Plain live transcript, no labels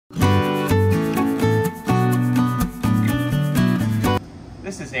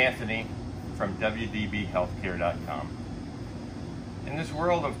is Anthony from WDBHealthcare.com. In this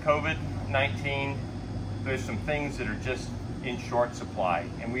world of COVID-19, there's some things that are just in short supply,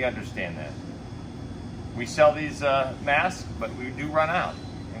 and we understand that. We sell these masks, but we do run out,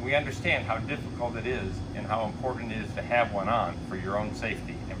 and we understand how difficult it is and how important it is to have one on for your own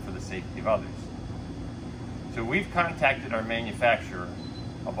safety and for the safety of others. So we've contacted our manufacturer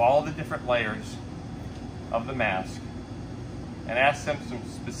of all the different layers of the mask and asked them some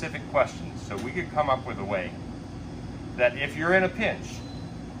specific questions so we could come up with a way that if you're in a pinch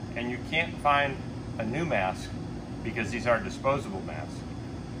and you can't find a new mask, because these are disposable masks,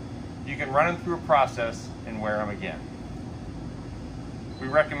 you can run them through a process and wear them again. We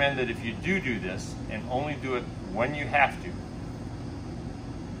recommend that if you do this, and only do it when you have to,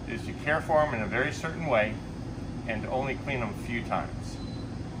 is you care for them in a very certain way and only clean them a few times.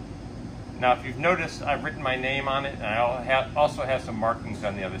 Now, if you've noticed, I've written my name on it, and I also have some markings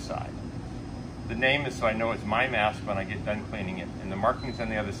on the other side. The name is so I know it's my mask when I get done cleaning it, and the markings on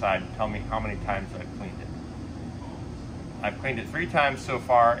the other side tell me how many times I've cleaned it. I've cleaned it 3 times so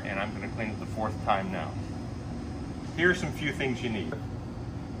far, and I'm going to clean it the 4th time now. Here's some few things you need.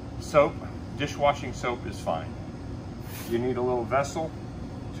 Soap, dishwashing soap is fine. You need a little vessel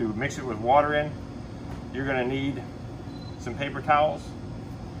to mix it with water in. You're going to need some paper towels,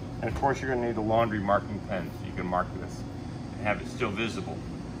 and of course you're going to need a laundry marking pen so you can mark this and have it still visible.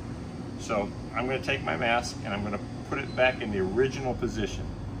 So I'm going to take my mask and I'm going to put it back in the original position.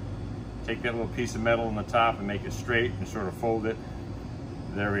 Take that little piece of metal on the top and make it straight and sort of fold it.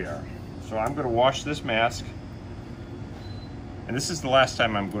 There we are. So I'm going to wash this mask, and this is the last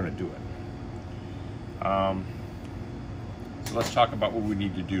time I'm going to do it. So let's talk about what we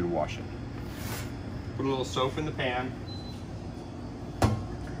need to do to wash it. Put a little soap in the pan,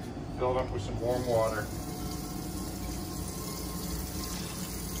 fill it up with some warm water.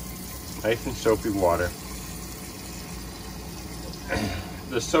 Nice and soapy water.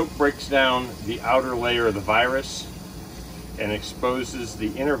 The soap breaks down the outer layer of the virus and exposes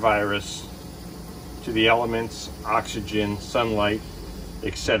the inner virus to the elements, oxygen, sunlight,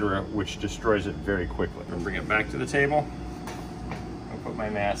 etc., which destroys it very quickly. I'm going to bring it back to the table and put my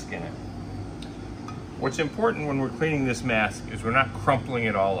mask in it. What's important when we're cleaning this mask is we're not crumpling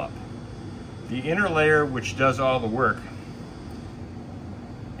it all up. The inner layer, which does all the work,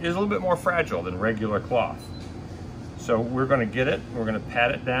 is a little bit more fragile than regular cloth. So we're going to get it, we're going to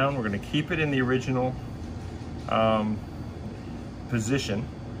pat it down, we're going to keep it in the original position,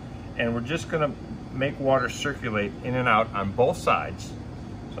 and we're just going to make water circulate in and out on both sides.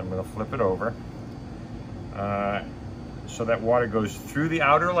 So I'm going to flip it over so that water goes through the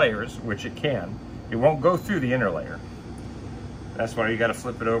outer layers, which it can. It won't go through the inner layer. That's why you got to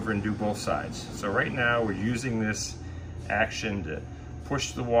flip it over and do both sides. So right now we're using this action to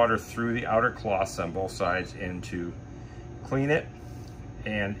push the water through the outer cloths on both sides and to clean it,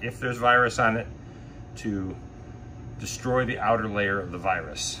 and if there's virus on it, to destroy the outer layer of the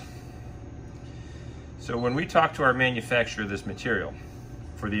virus. So when we talk to our manufacturer of this material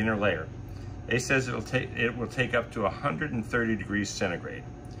for the inner layer, they says it will take up to 130 degrees centigrade.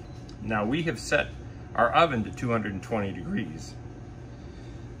 Now we have set our oven to 220 degrees,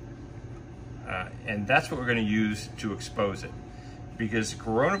 and that's what we're going to use to expose it, because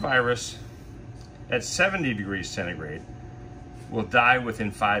coronavirus at 70 degrees centigrade will die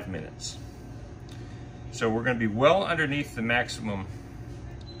within 5 minutes. So we're going to be well underneath the maximum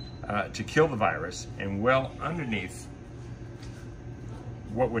to kill the virus, and well underneath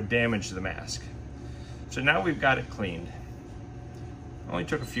what would damage the mask. So now we've got it cleaned. Only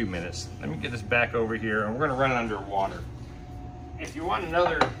took a few minutes. Let me get this back over here, and we're going to run it under water. If you want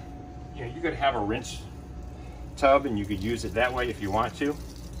another, you could have a rinse tub and you could use it that way if you want to.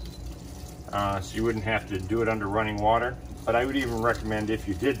 So you wouldn't have to do it under running water. But I would even recommend, if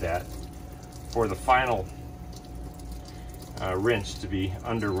you did that, for the final rinse to be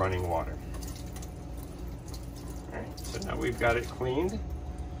under running water. All right, so now we've got it cleaned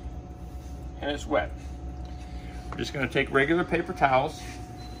and it's wet. We're just going to take regular paper towels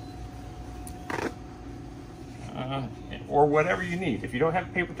or whatever you need. If you don't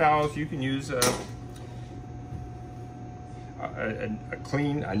have paper towels, you can use a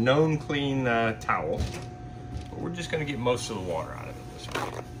known clean towel. But we're just going to get most of the water out of it this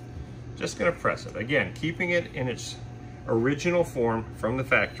way. Just going to press it. Again, keeping it in its original form from the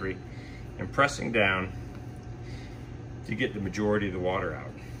factory and pressing down to get the majority of the water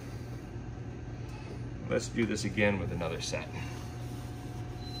out. Let's do this again with another set.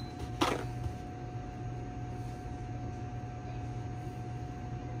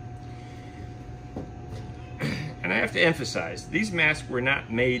 And And I have to emphasize, these masks were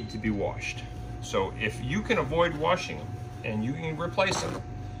not made to be washed. So if you can avoid washing them and you can replace them,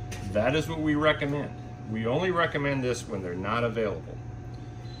 that is what we recommend. We only recommend this when they're not available.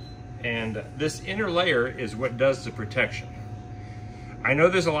 And this inner layer is what does the protection. I know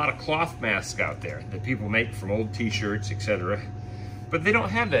there's a lot of cloth masks out there that people make from old t-shirts, etc., but they don't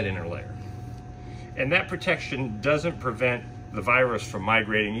have that inner layer. And that protection doesn't prevent the virus from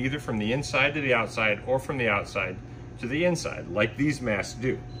migrating either from the inside to the outside or from the outside to the inside, like these masks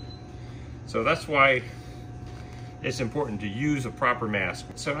do. So that's why it's important to use a proper mask.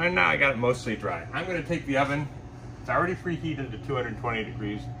 So now I got it mostly dry. I'm gonna take the oven. It's already preheated to 220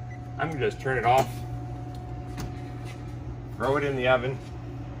 degrees. I'm gonna just turn it off, throw it in the oven,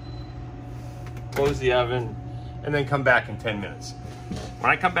 close the oven, and then come back in 10 minutes.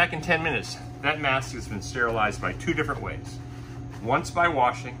 When I come back in 10 minutes, that mask has been sterilized by 2 different ways. Once by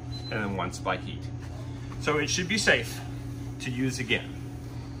washing, and then once by heat. So it should be safe to use again.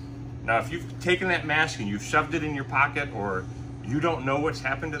 Now, if you've taken that mask and you've shoved it in your pocket, or you don't know what's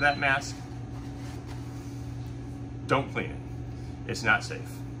happened to that mask, don't clean it. It's not safe.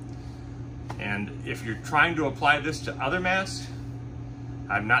 And if you're trying to apply this to other masks,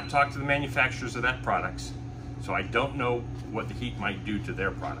 I've not talked to the manufacturers of that products, so I don't know what the heat might do to their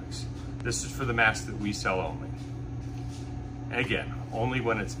products. This is for the masks that we sell only. And again, only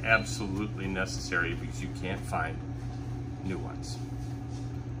when it's absolutely necessary because you can't find new ones.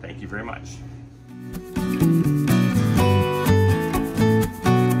 Thank you very much.